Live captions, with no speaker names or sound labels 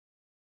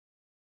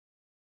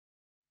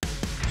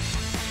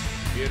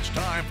It's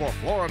time for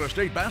Florida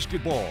State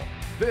basketball.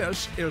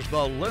 This is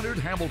the Leonard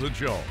Hamilton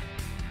Show.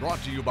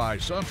 Brought to you by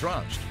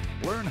SunTrust.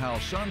 Learn how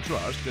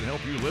SunTrust can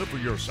help you live for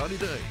your sunny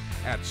day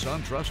at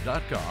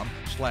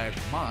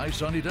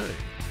suntrust.com/mysunnyday.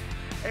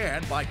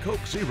 And by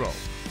Coke Zero.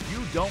 You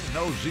don't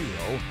know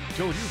zero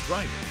till you've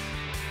tried it.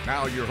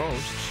 Now your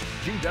hosts,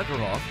 G.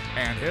 Deckerhoff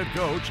and head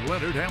coach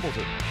Leonard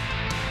Hamilton.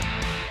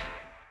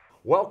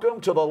 Welcome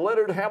to the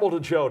Leonard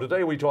Hamilton Show.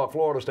 Today we talk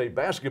Florida State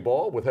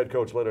basketball with head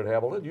coach Leonard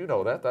Hamilton. You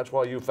know that. That's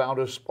why you found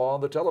us on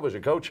the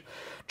television. Coach,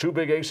 two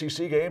big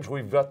ACC games.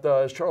 We've got,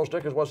 as Charles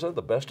Dickens once said,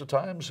 the best of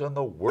times and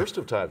the worst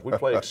of times. We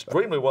play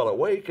extremely well at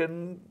Wake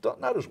and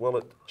not as well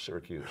at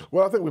Syracuse.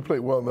 Well, I think we played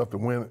well enough to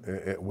win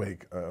at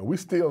Wake. We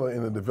still are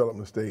in the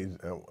development stage.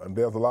 And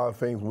there's a lot of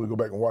things when we go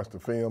back and watch the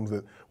films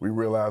that we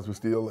realize we're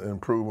still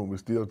improving. We're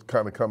still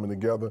kind of coming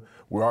together.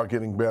 We are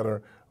getting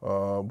better.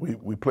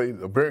 We played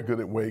very good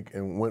at Wake,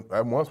 and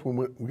once when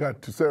we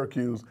got to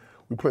Syracuse,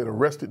 we played a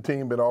rested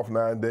team, been off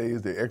 9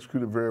 days. They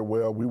executed very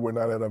well. We were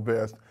not at our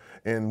best.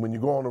 And when you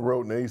go on the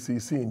road in the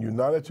ACC and you're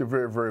not at your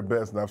very, very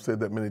best, and I've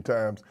said that many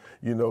times,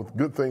 you know,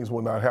 good things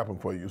will not happen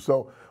for you.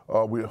 So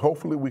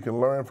hopefully we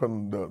can learn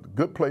from the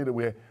good play that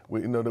we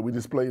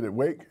displayed at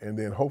Wake, and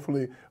then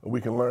hopefully we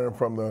can learn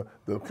from the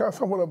kind of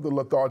somewhat of the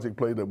lethargic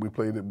play that we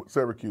played at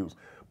Syracuse.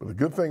 But the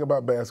good thing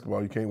about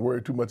basketball, you can't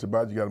worry too much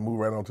about it. You got to move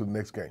right on to the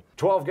next game.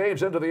 12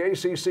 games into the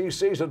ACC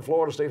season,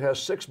 Florida State has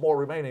 6 more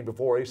remaining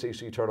before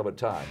ACC tournament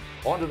time.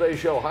 On today's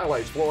show,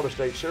 highlights Florida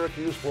State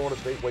Syracuse, Florida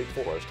State Wake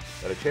Forest,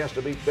 and a chance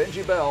to meet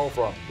Benji Bell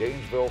from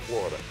Gainesville,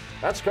 Florida.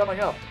 That's coming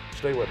up.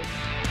 Stay with us.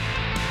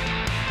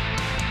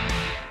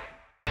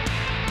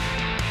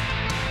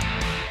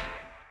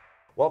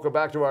 Welcome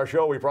back to our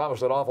show. We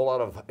promised an awful lot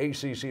of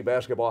ACC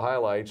basketball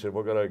highlights, and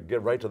we're going to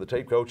get right to the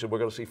tape, Coach, and we're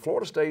going to see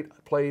Florida State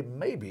play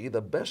maybe the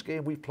best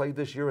game we've played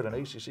this year in an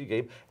ACC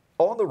game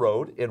on the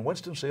road in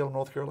Winston-Salem,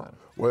 North Carolina.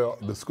 Well,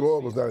 the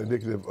score was not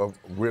indicative of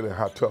really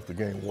how tough the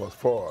game was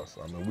for us.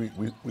 I mean,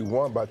 we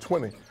won by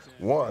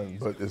 21,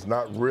 but it's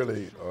not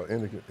really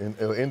an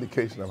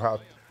indication of how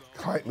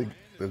tightly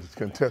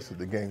contested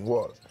the game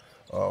was.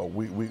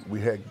 We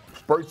had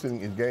spurts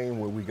in the game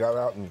where we got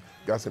out and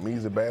got some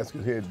easy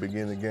baskets here at the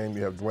beginning of the game.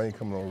 You have Dwayne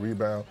coming on a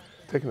rebound,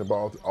 taking the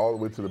ball all the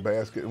way to the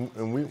basket.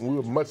 And we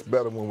were much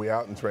better when we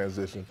out in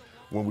transition,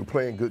 when we're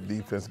playing good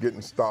defense,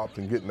 getting stopped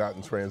and getting out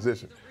in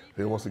transition.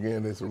 Then once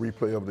again, there's a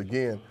replay of it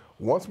again.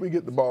 Once we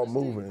get the ball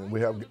moving,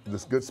 we have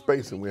this good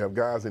spacing. We have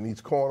guys in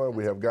each corner.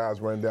 We have guys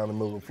running down the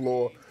middle of the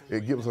floor.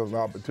 It gives us an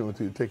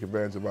opportunity to take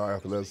advantage of our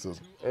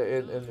athleticism.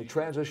 In the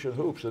transition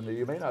hoops, and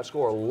you may not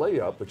score a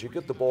layup, but you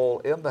get the ball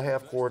in the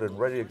half court and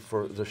ready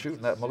for the shoot,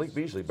 and that Malik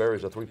Beasley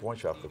buries a three-point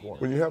shot in the corner.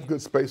 When you have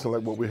good spacing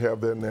like what we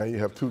have there now, you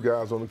have 2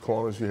 guys on the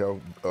corners.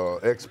 You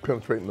have X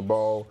penetrating the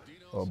ball,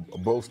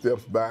 both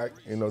steps back.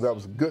 You know, that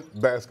was good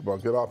basketball,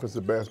 good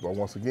offensive basketball.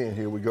 Once again,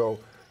 here we go.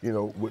 You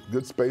know, with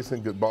good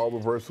spacing, good ball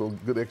reversal,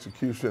 good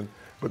execution.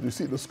 But you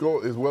see the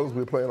score, as well as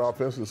we're playing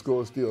offense, the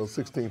score is still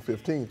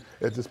 16-15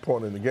 at this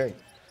point in the game.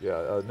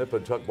 Yeah, nip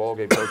and tuck ball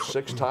game, Coach.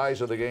 6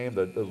 ties in the game.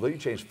 The lead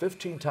changed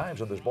 15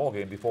 times in this ball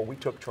game before we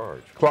took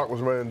charge. Clock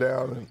was running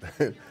down,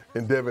 and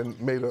Devin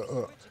made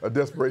a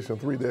desperation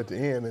 3 there at the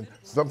end. And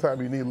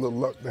sometimes you need a little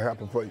luck to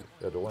happen for you.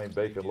 Yeah, Dwayne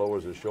Bacon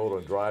lowers his shoulder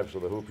and drives to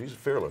the hoop. He's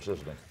fearless,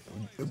 isn't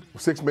he?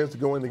 6 minutes to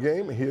go in the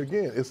game, and here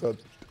again, it's a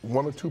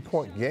 1 or 2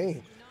 point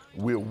game.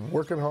 We're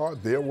working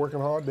hard. They're working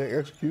hard. They're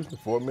executing.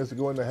 4 minutes to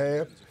go in the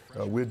half.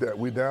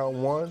 We're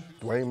down 1.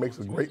 Dwayne makes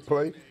a great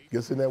play.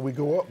 Gets in there. We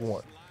go up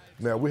 1.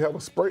 Now, we have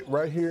a spurt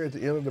right here at the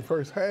end of the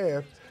first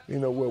half, you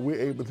know, where we're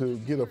able to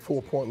get a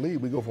 4-point lead.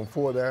 We go from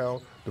 4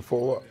 down to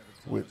 4 up.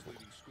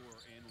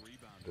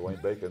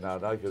 Dwayne Bacon now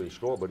not going to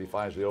score, but he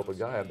finds the open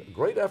guy. And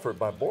great effort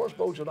by Boris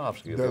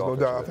Bojanovsky. There's no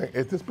doubt. I think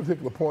at this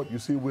particular point, you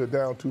see we're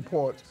down 2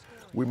 points.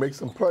 We make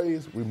some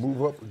plays. We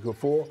move up. We go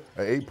 4,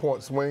 an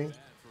 8-point swing.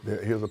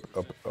 Here's a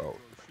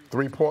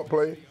 3-point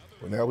play.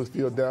 Well, now we're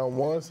still down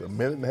 1. So a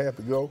minute and a half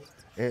to go.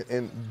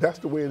 And that's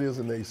the way it is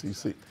in the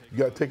ACC. You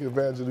got to take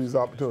advantage of these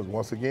opportunities.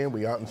 Once again,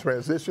 we out in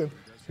transition.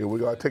 Here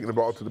we are taking the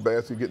ball to the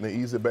basket, getting an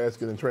easy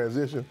basket in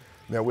transition.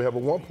 Now we have a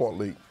 1-point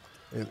lead.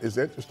 It's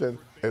interesting,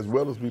 as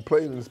well as we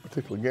played in this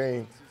particular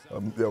game,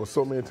 there were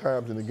so many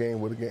times in the game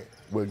where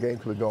the game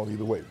could have gone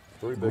either way.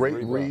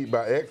 Great read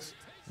by X,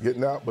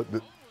 getting out, but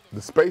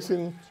the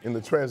spacing in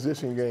the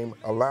transition game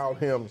allowed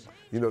him,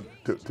 you know,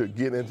 to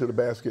get into the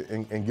basket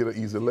and get an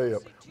easy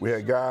layup. We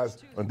had guys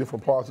on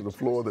different parts of the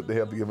floor that they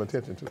have to give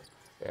attention to.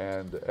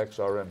 And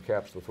XRM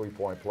caps the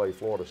 3-point play.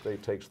 Florida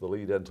State takes the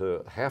lead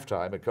into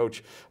halftime. And,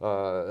 Coach,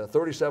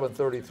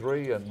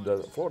 37-33,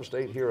 and Florida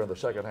State here in the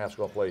second half is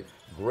going to play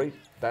great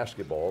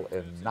basketball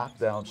and knock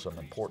down some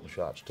important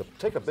shots to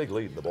take a big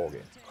lead in the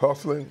ballgame.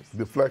 Hustling,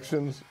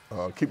 deflections,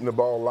 keeping the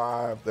ball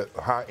alive, that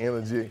high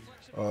energy,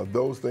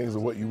 those things are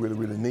what you really,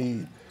 really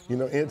need. You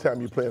know, anytime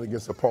you're playing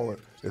against an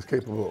opponent that's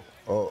capable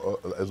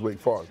as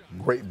Wake Forest.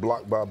 Great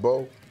block by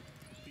Bo,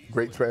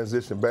 great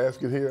transition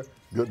basket here,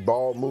 good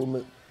ball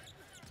movement.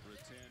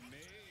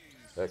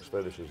 X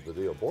finishes the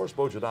deal. Boris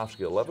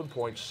Bojanowski,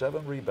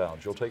 11.7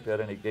 rebounds. You'll take that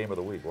any game of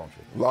the week, won't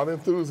you? A lot of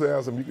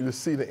enthusiasm. You can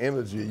just see the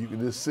energy. You can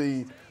just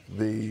see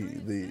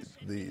the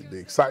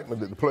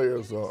excitement that the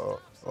players are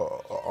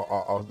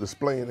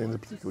displaying in this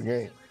particular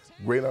game.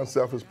 Great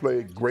unselfish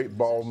play, great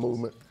ball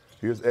movement.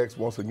 Here's X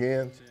once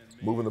again,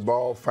 moving the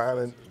ball,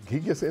 finding, he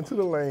gets into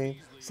the lane,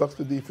 sucks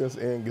the defense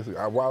in, gets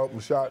a wide open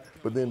shot,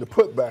 but then the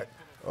putback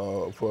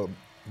for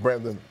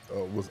Brandon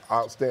was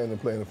outstanding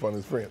playing in front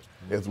of his friends.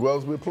 As well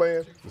as we're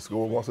playing, the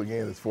score once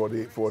again is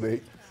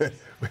 48-48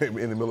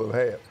 in the middle of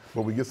the half.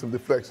 But we get some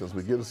deflections,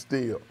 we get a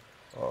steal.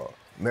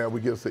 Now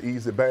we get us an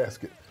easy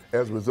basket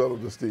as a result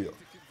of the steal.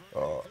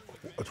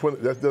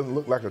 That doesn't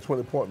look like a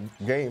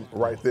 20-point game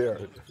right there.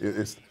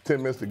 It's 10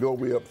 minutes to go.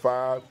 We up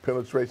 5,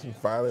 penetration,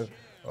 finding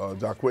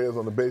Jaquez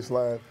on the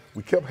baseline.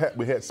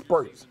 We had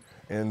spurts,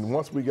 and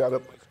once we got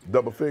up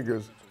double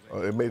figures,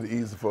 it made it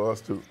easy for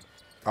us to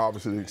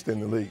obviously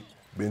extend the lead.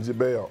 Benji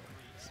Bell,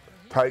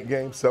 tight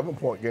game,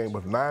 7-point game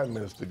with 9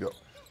 minutes to go.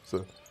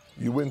 So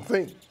you wouldn't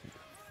think.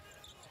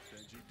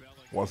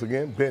 Once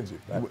again, Benji.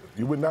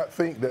 You would not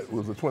think that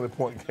was a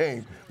 20-point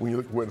game when you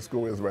look at where the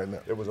score is right now.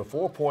 It was a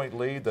 4-point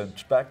lead, then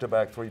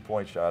back-to-back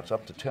 3-point shots,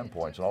 up to 10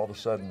 points, and all of a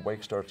sudden,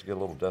 Wake starts to get a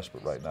little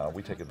desperate right now.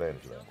 We take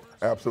advantage of that.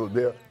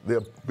 Absolutely.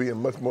 They're being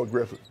much more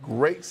aggressive.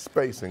 Great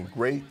spacing,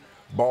 great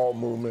ball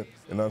movement,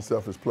 and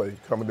unselfish play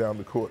coming down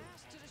the court.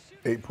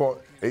 8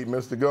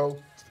 minutes to go,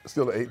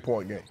 still an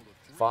 8-point game.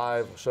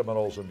 5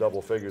 Seminoles in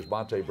double figures.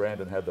 Monte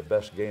Brandon had the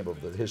best game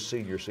of his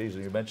senior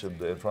season. You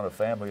mentioned in front of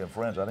family and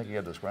friends. I think he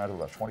had to scramble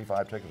about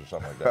 25 tickets or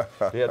something like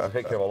that. He had to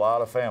take care of a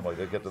lot of family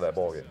to get to that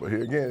ball game. But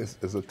here again, it's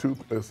 2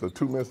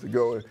 minutes to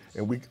go,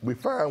 and we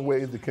find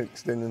ways to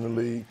extend in the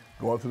league,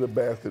 going to the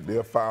basket.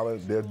 They're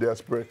fouling, they're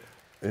desperate.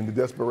 In the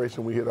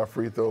desperation, we hit our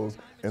free throws,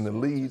 and the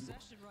lead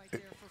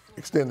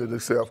extended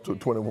itself to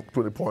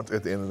 20 points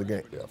at the end of the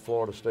game. Yeah,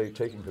 Florida State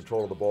taking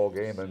control of the ball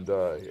game, and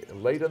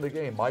late in the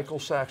game, Michael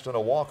Saxton,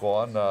 a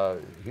walk-on,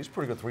 he's a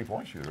pretty good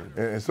three-point shooter.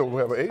 And so we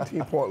have an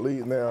 18-point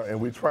lead now,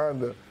 and we're trying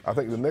to, I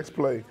think the next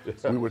play,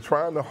 we were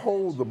trying to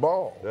hold the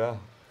ball. Yeah.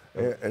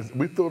 And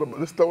we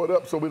let's throw it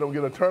up so we don't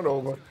get a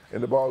turnover,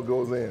 and the ball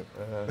goes in.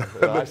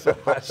 I saw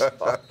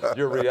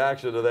your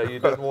reaction to that. You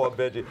didn't want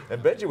Benji.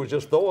 And Benji was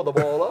just throwing the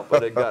ball up,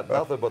 and it got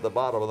nothing but the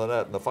bottom of the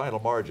net. And the final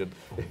margin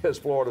is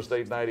Florida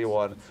State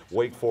 91,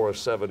 Wake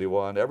Forest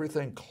 71.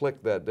 Everything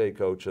clicked that day,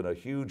 Coach, in a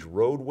huge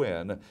road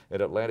win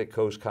in Atlantic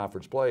Coast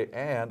Conference play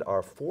and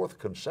our 4th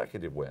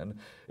consecutive win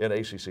in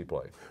ACC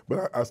play.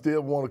 But I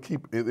still want to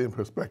keep it in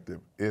perspective.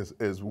 Is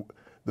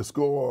the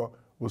score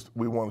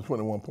we won a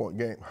 21-point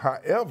game.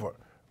 However,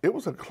 it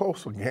was a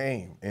closer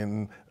game,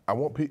 and I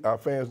want our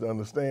fans to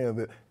understand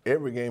that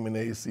every game in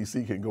the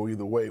ACC can go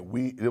either way.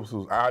 This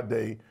was our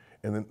day,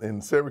 and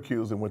in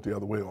Syracuse, it went the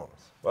other way on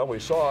us. Well, we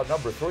saw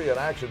number 3 in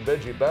action,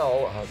 Benji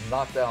Bell,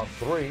 knock down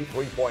 3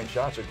 3-point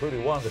shots,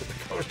 including one that the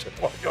coach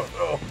didn't want to go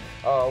through.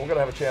 We're going to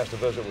have a chance to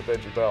visit with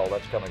Benji Bell.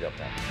 That's coming up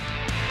now.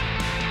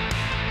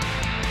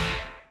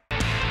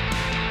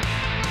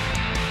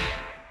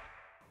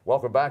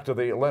 Welcome back to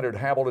the Leonard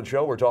Hamilton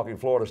Show. We're talking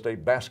Florida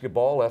State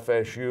basketball.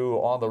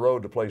 FSU on the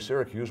road to play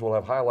Syracuse. We'll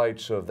have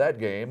highlights of that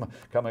game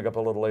coming up a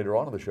little later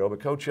on in the show.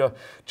 But, Coach,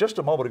 just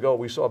a moment ago,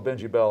 we saw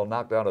Benji Bell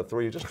knock down a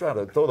 3, just trying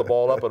to throw the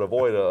ball up and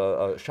avoid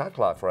a shot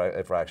clock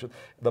infraction.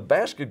 The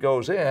basket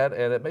goes in,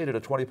 and it made it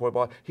a 20-point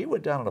ball. He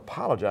went down and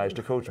apologized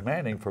to Coach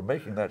Manning for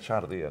making that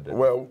shot at the end.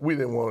 Well, we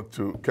didn't want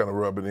to kind of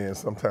rub it in.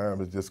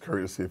 Sometimes it's just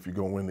courtesy. If you're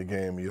going to win the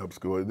game, you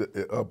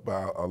up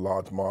by a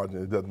large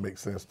margin. It doesn't make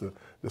sense to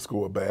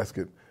score a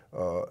basket.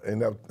 And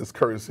that's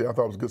courtesy. I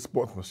thought it was good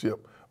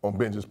sportsmanship on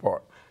Benji's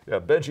part. Yeah,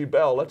 Benji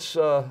Bell. Let's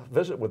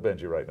visit with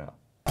Benji right now.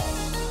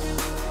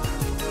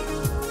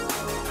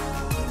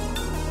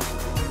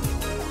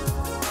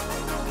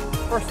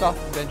 First off,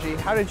 Benji,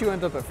 how did you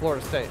end up at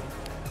Florida State?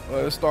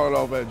 It started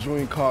off at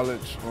junior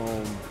college.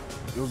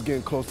 It was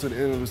getting close to the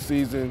end of the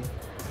season.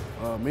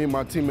 Me and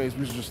my teammates,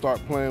 we should just start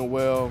playing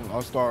well.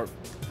 I'll start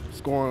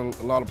scoring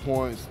a lot of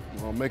points,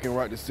 making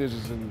right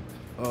decisions. And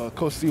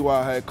Coach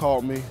CY had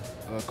called me.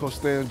 Coach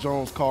Stan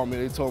Jones called me.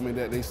 They told me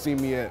that they see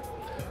me at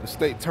the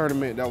state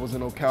tournament that was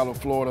in Ocala,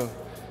 Florida.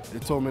 They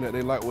told me that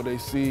they liked what they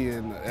see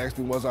and asked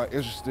me was I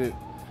interested.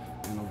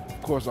 And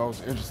of course I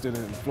was interested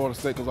in Florida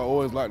State because I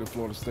always liked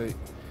Florida State.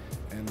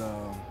 And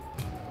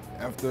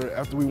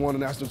after we won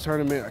the national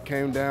tournament, I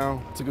came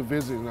down, took a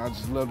visit, and I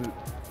just loved it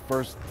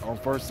on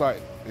first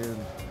sight. And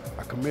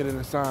I committed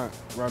and signed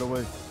right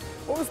away.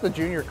 What was the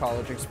junior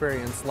college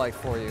experience like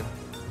for you?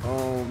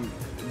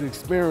 The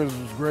experience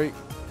was great.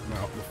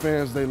 The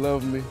fans, they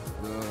loved me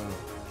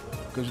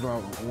because, you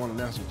know, I won a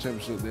national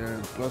championship there.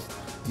 And plus,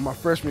 my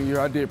freshman year,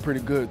 I did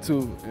pretty good,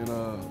 too. And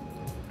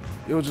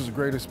it was just a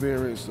great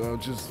experience,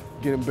 just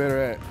getting better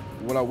at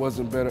what I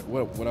wasn't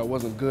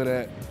good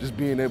at, just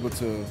being able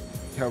to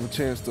have a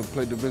chance to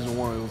play Division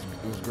I, it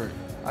was great.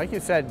 Like you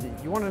said,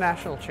 you won a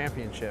national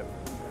championship.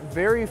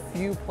 Very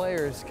few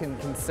players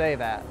can say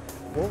that.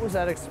 What was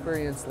that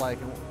experience like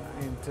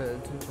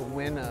to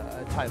win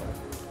a title?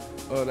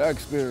 That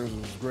experience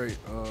was great.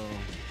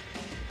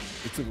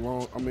 It took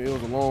long. I mean, it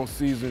was a long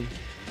season.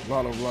 a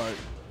lot of like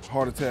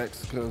heart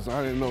attacks because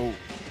I didn't know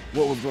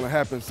what was going to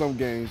happen in some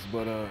games,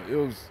 but it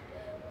was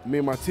me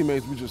and my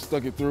teammates, we just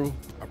stuck it through.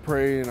 I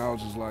prayed and I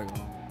was just like,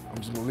 I'm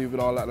just going to leave it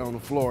all out there on the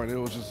floor, and it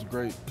was just a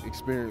great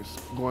experience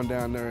going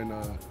down there in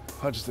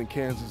Hutchinson,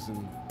 Kansas,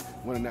 and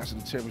win a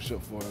national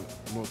championship for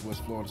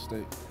Northwest Florida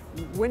State.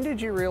 When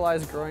did you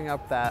realize growing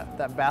up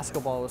that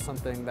basketball was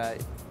something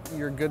that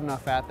you're good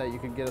enough at that you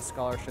could get a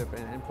scholarship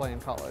and play in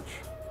college?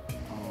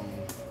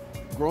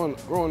 Growing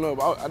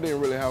up, I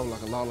didn't really have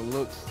like a lot of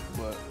looks,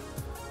 but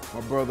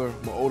my brother,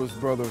 my oldest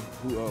brother,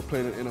 who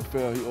played in the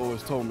NFL, he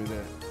always told me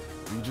that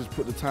you just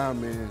put the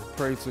time in,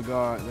 pray to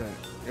God that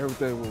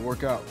everything will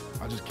work out.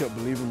 I just kept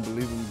believing,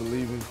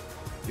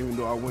 even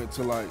though I went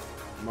to like,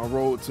 my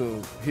road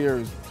to here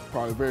is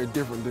probably very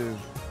different than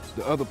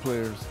the other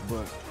players,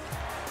 but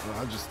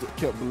I just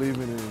kept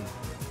believing and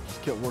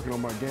just kept working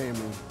on my game,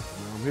 and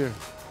now I'm here.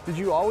 Did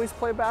you always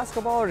play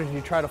basketball, or did you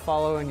try to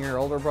follow in your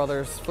older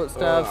brother's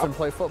footsteps and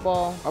play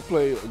football?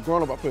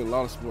 Growing up, I played a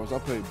lot of sports. I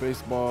played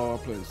baseball,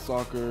 I played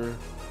soccer,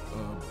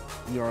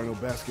 you already know,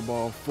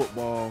 basketball,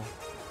 football.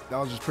 That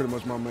was just pretty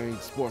much my main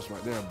sports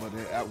right there. But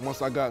then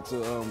once I got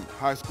to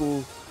high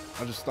school,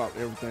 I just stopped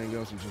everything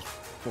else and just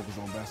focused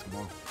on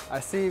basketball. I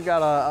see you've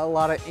got a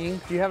lot of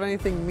ink. Do you have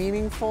anything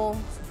meaningful?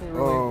 Something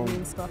really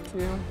mean stuff to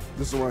you?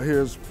 This one right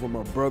here is from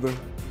my brother.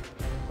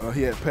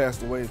 He had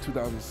passed away in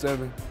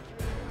 2007.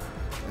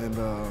 And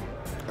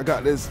I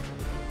got this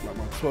like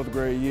my 12th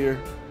grade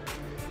year.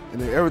 And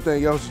then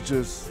everything else is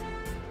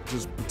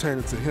just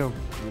pertaining to him,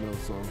 you know.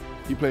 So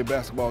he played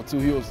basketball too.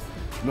 He was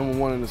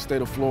 #1 in the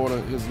state of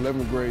Florida his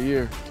 11th grade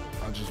year.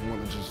 I just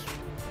want to just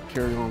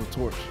carry on the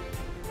torch.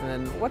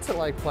 And what's it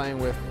like playing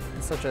with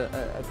such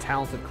a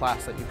talented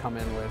class that you come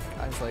in with?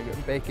 Guys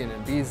like Bacon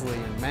and Beasley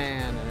and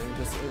Mann, and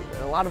just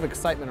a lot of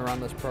excitement around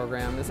this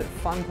program. Is it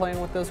fun playing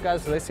with those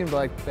guys? They seem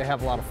like they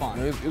have a lot of fun.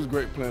 Yeah, it's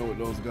great playing with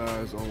those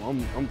guys.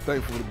 I'm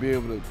thankful to be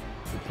able to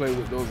play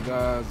with those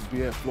guys,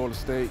 be at Florida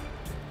State.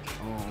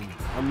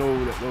 I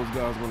know that those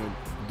guys are going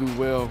to do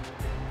well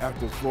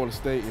after Florida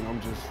State, and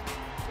I'm just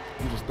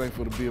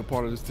thankful to be a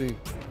part of this team.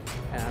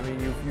 And I mean,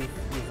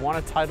 you've won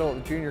a title at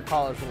the junior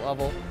college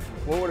level.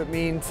 What would it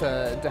mean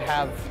to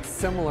have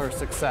similar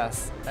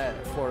success at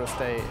Florida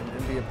State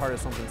and be a part of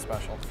something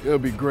special? It'll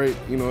be great.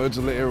 You know, it'll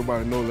just let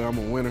everybody know that I'm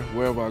a winner.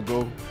 Wherever I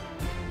go,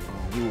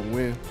 we will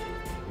win.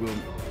 We'll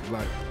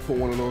like put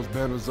one of those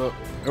banners up.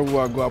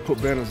 Everywhere I go, I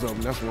put banners up,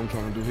 and that's what I'm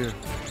trying to do here.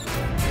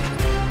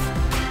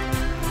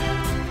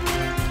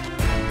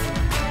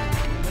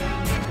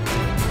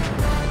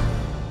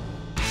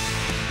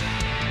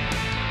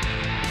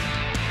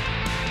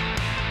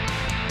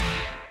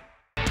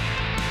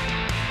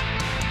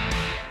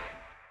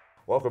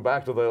 Welcome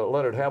back to the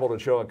Leonard Hamilton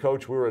Show. And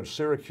Coach, we were in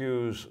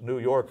Syracuse, New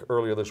York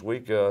earlier this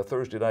week,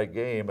 Thursday night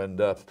game, and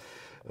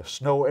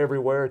snow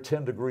everywhere,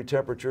 10-degree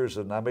temperatures,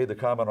 and I made the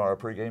comment on our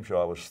pregame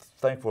show. I was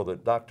thankful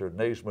that Dr.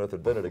 Naismith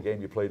invented a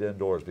game you played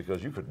indoors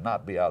because you could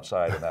not be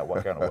outside in that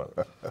kind of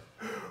weather.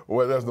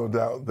 Well, there's no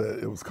doubt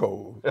that it was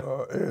cold,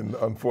 and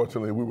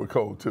unfortunately we were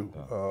cold too.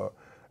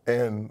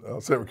 And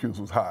Syracuse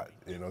was hot.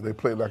 You know, they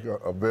played like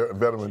a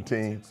veteran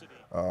team.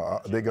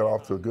 They got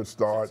off to a good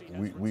start.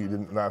 We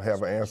did not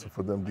have an answer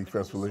for them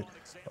defensively.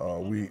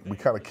 We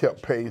kind of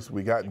kept pace.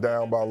 We got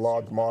down by a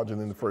large margin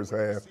in the first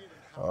half.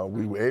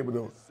 We were able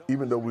to,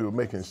 even though we were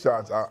making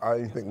shots, I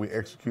didn't think we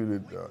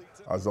executed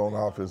our zone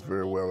offense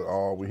very well at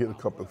all. We hit a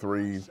couple of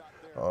threes,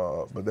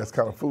 but that's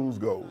kind of fool's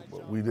gold.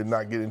 But we did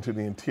not get into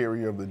the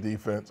interior of the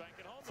defense.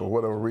 For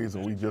whatever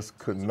reason, we just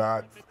could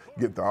not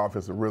get the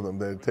offensive rhythm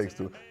that it takes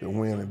to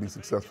win and be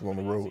successful on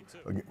the road.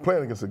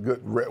 Playing against a good,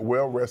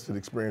 well-rested,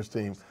 experienced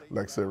team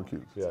like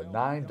Syracuse. Yeah,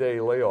 9-day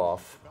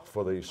layoff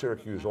for the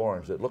Syracuse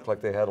Orange. It looked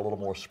like they had a little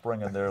more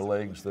spring in their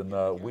legs than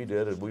we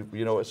did, and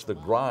you know, it's the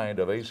grind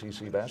of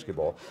ACC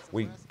basketball.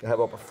 We have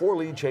up 4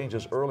 lead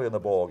changes early in the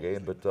ball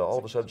game, but all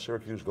of a sudden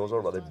Syracuse goes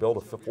over. They build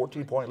a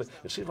 14-point lead.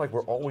 It seems like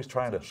we're always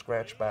trying to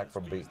scratch back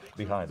from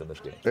behind in this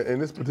game. In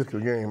this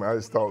particular game, I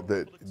just thought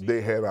that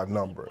they had our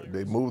number.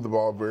 They moved the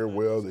ball very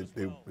well.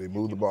 They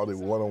moved the ball. They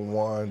were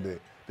one-on-one.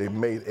 They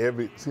made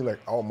seemed like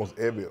almost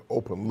every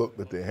open look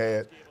that they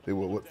had. They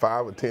were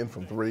 5 or 10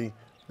 from 3.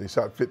 They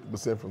shot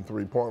 50% from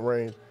 3-point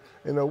range.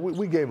 You know,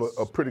 we gave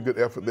a pretty good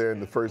effort there in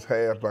the first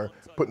half by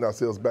putting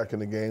ourselves back in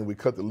the game. We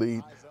cut the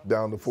lead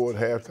down to 4 at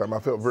halftime. I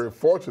felt very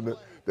fortunate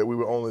that we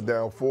were only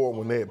down 4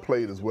 when they had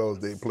played as well as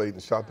they played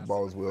and shot the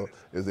ball as well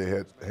as they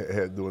had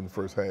during the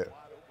first half.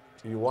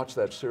 You watch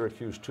that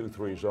Syracuse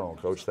 2-3 zone,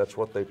 Coach. That's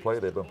what they play.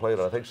 They've been playing,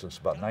 I think, since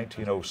about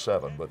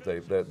 1907. But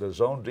the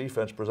zone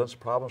defense presents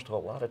problems to a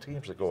lot of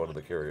teams that go into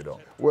the Carrier Dome.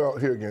 Well,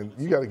 here again,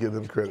 you got to give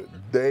them credit.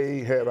 They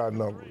had our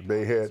number.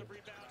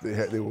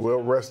 They were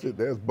well rested.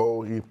 There's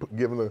Bo. He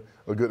given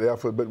a good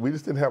effort, but we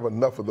just didn't have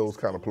enough of those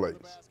kind of plays.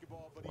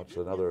 Watch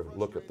another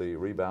look at the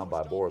rebound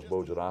by Boris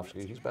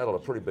Bojanowski. He's battled a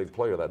pretty big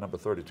player, that number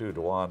 32,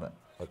 DeJuan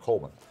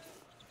Coleman.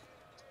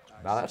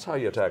 Now that's how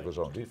you attack the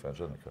zone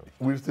defense, isn't it, Coach?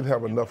 We just didn't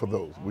have enough of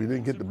those. We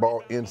didn't get the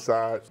ball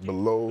inside,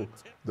 below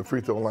the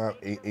free throw line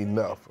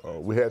enough.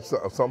 We had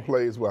some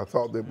plays where I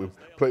thought that we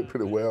played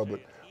pretty well, but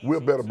we're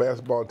a better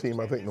basketball team,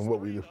 I think, than what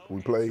we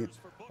played.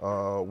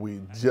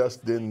 We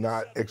just did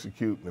not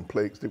execute and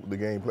stick with the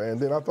game plan. And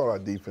then I thought our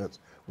defense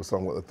was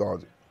somewhat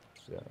lethargic.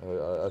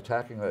 Yeah,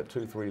 attacking that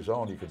 2-3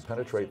 zone, you can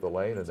penetrate the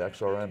lane, and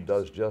XRM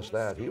does just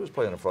that. He was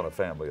playing in front of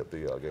family at the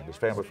game. His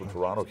family from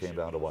Toronto came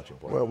down to watch him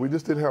play. Well, we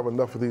just didn't have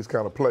enough of these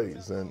kind of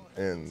plays, and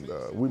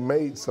we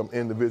made some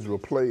individual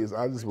plays.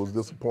 I just was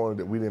disappointed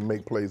that we didn't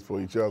make plays for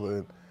each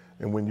other.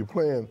 And when you're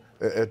playing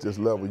at this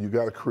level, you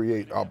got to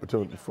create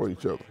opportunities for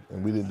each other,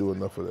 and we didn't do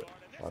enough of that.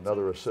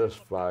 Another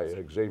assist by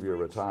Xavier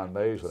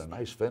Ratton-Mays and a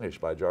nice finish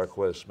by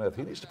Jarquez Smith.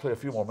 He needs to play a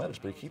few more minutes,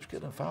 but he keeps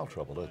getting in foul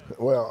trouble, doesn't he?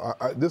 Well,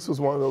 this was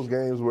one of those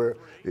games where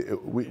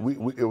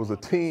it was a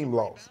team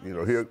loss. You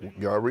know, here we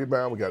got a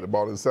rebound, we got the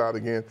ball inside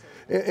again,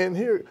 and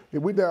here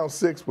we down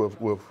 6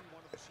 with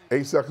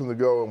 8 seconds to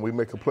go, and we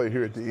make a play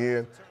here at the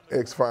end.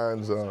 X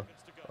finds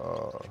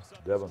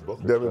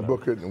Devin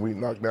Booker, and we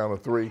knock down a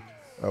 3.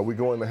 We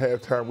go into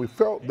halftime. We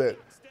felt that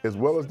as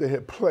well as they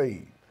had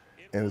played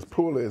and as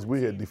poorly as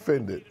we had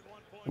defended,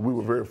 we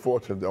were very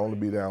fortunate to only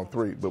be down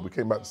 3, but we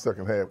came out the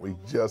second half. We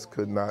just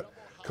could not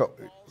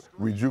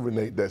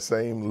rejuvenate that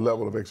same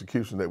level of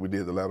execution that we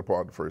did the latter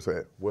part of the first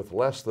half. With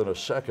less than a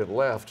second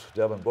left,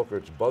 Devin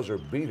Booker's buzzer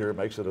beater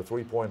makes it a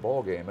 3-point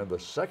ball game. In the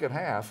second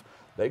half,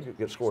 they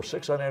score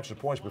 6 unanswered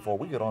points before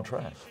we get on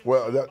track.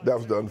 Well, that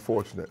was the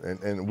unfortunate,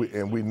 and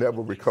we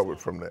never recovered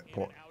from that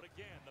point.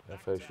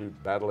 FSU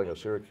battling a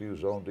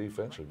Syracuse zone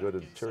defense, a good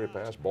interior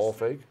pass, ball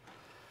fake.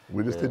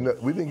 We just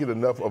didn't get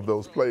enough of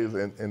those plays,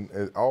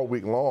 and all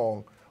week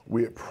long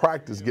we had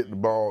practiced getting the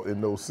ball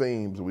in those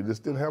seams. We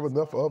just didn't have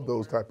enough of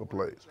those type of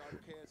plays.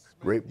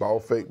 Great ball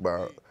fake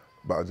by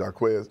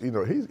Jarquez. You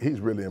know, he's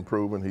really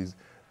improving. He's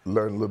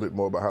learned a little bit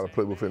more about how to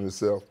play within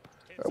himself.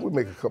 We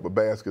make a couple of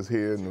baskets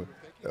here, and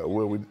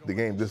where the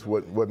game just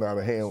wasn't out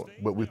of hand.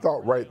 But we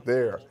thought right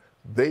there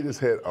they just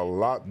had a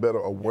lot better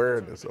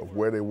awareness of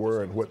where they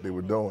were and what they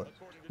were doing.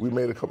 We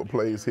made a couple of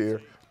plays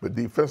here. But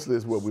defensively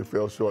is where we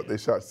fell short. They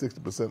shot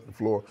 60% of the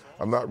floor.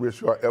 I'm not real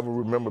sure I ever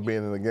remember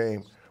being in a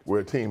game where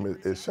a team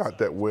is shot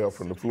that well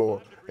from the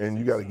floor. And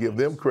you got to give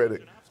them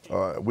credit.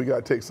 We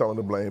got to take some of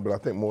the blame, but I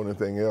think more than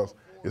anything else,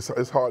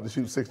 it's hard to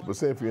shoot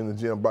 60% if you're in the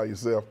gym by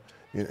yourself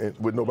and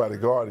with nobody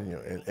guarding you.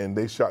 And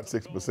they shot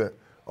 60%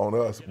 on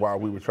us while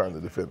we were trying to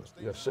defend us.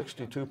 Yeah,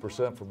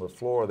 62% from the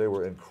floor. They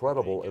were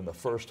incredible in the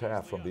first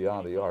half from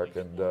beyond the arc.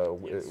 And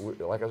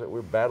like I said,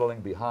 we're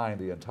battling behind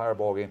the entire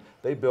ball game.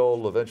 They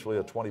build eventually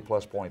a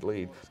 20-plus point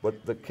lead.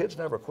 But the kids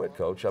never quit,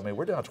 Coach. I mean,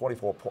 we're down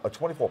 24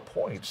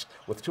 points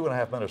with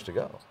 2.5 minutes to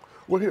go.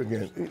 Well, here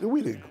again,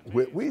 we didn't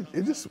quit.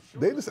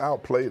 They just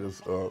outplayed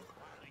us.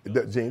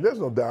 Gene, there's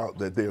no doubt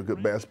that they're a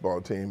good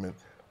basketball team. And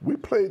we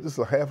played just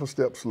a half a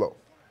step slow.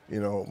 You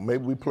know,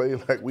 maybe we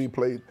played like we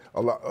played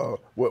a lot,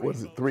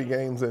 3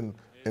 games in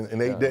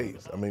 8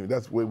 days. I mean,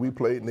 that's where we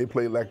played, and they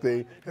played like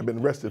they had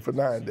been rested for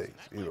 9 days.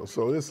 You know,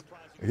 so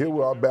here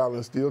we are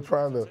battling, still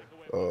trying to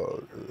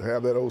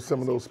have that old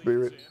Seminole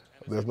spirit.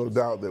 There's no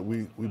doubt that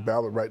we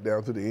battled right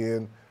down to the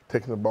end,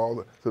 taking the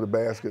ball to the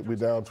basket. We're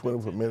down 20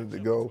 with a minute to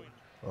go.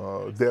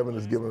 Devin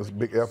has given us a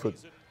big effort.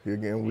 Here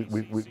again,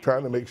 we're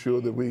trying to make sure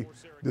that we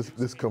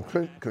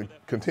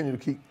continue to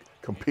keep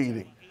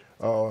competing.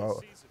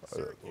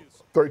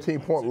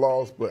 13-point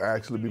loss, but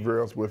actually, be very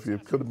honest with you,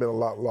 it could have been a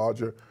lot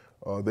larger.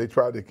 They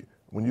tried to,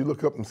 when you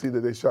look up and see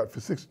that they shot for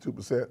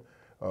 62%,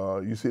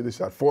 you see they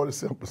shot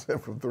 47%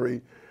 from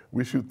 3.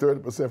 We shoot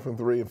 30% from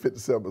 3 and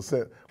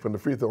 57% from the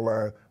free throw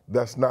line.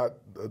 That's not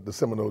the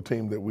Seminole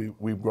team that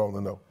we've grown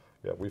to know.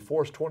 Yeah, we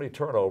forced 20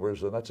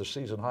 turnovers, and that's a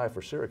season high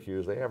for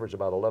Syracuse. They averaged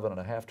about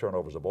 11.5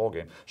 turnovers a ball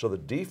game. So the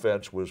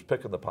defense was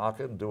picking the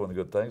pocket and doing the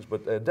good things.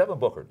 But Devin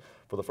Booker,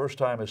 for the first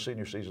time his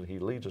senior season, he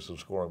leads us in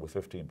scoring with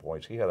 15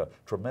 points. He had a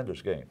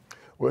tremendous game.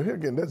 Well, here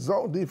again, that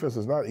zone defense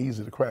is not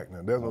easy to crack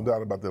now. There's no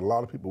doubt about that. A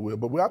lot of people will.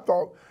 But I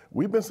thought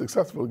we've been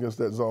successful against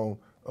that zone,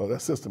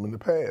 that system in the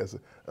past.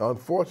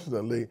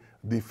 Unfortunately,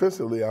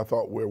 defensively, I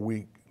thought where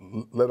we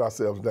let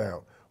ourselves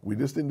down. We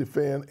just didn't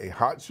defend a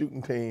hot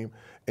shooting team,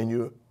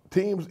 and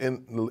teams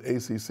in the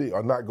ACC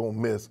are not going to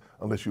miss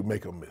unless you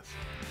make them miss.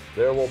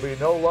 There will be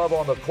no love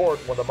on the court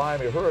when the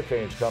Miami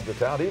Hurricanes come to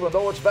town, even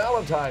though it's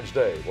Valentine's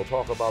Day. We'll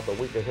talk about the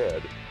week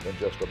ahead in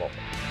just a moment.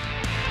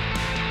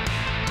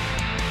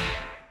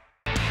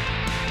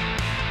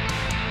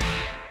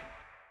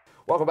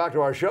 Welcome back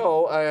to our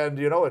show, and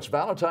you know, it's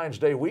Valentine's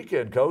Day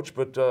weekend, Coach,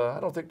 but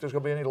I don't think there's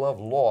going to be any love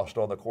lost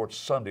on the court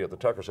Sunday at the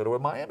Tucker Center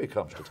when Miami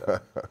comes to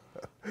town.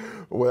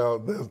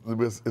 Well,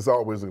 it's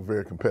always a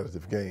very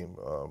competitive game.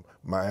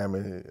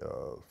 Miami,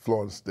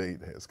 Florida State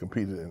has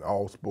competed in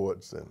all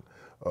sports, and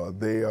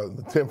they are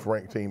the 10th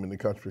ranked team in the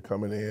country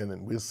coming in,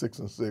 and we're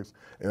 6-6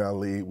 in our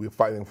league. We're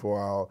fighting for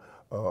our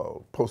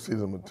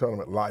postseason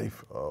tournament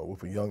life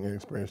with a young,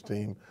 inexperienced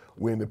team.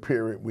 We're in the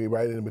period, we're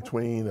right in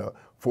between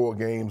 4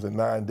 games in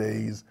 9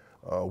 days.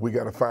 We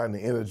got to find the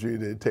energy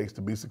that it takes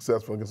to be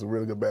successful against a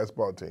really good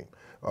basketball team.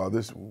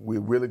 We're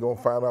really going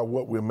to find out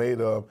what we're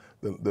made of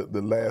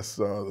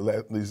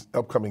these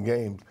upcoming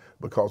games,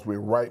 because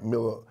we're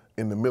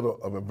in the middle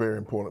of a very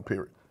important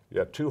period. You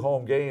got 2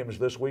 home games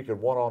this week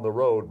and 1 on the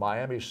road.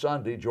 Miami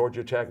Sunday,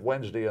 Georgia Tech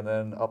Wednesday, and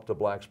then up to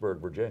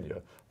Blacksburg,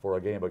 Virginia for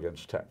a game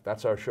against Tech.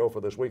 That's our show for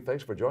this week.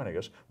 Thanks for joining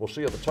us. We'll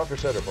see you at the Tucker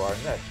Center for our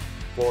next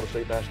Florida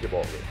State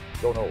basketball game.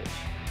 Go Noles.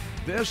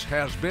 This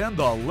has been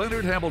the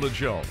Leonard Hamilton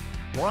Show,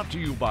 brought to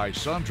you by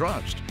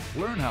SunTrust.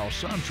 Learn how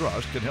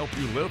SunTrust can help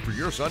you live for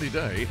your sunny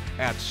day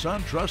at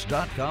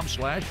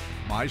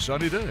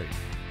suntrust.com/mysunnyday.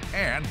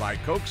 And by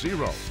Coke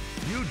Zero.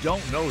 You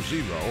don't know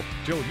zero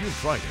till you've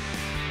tried it.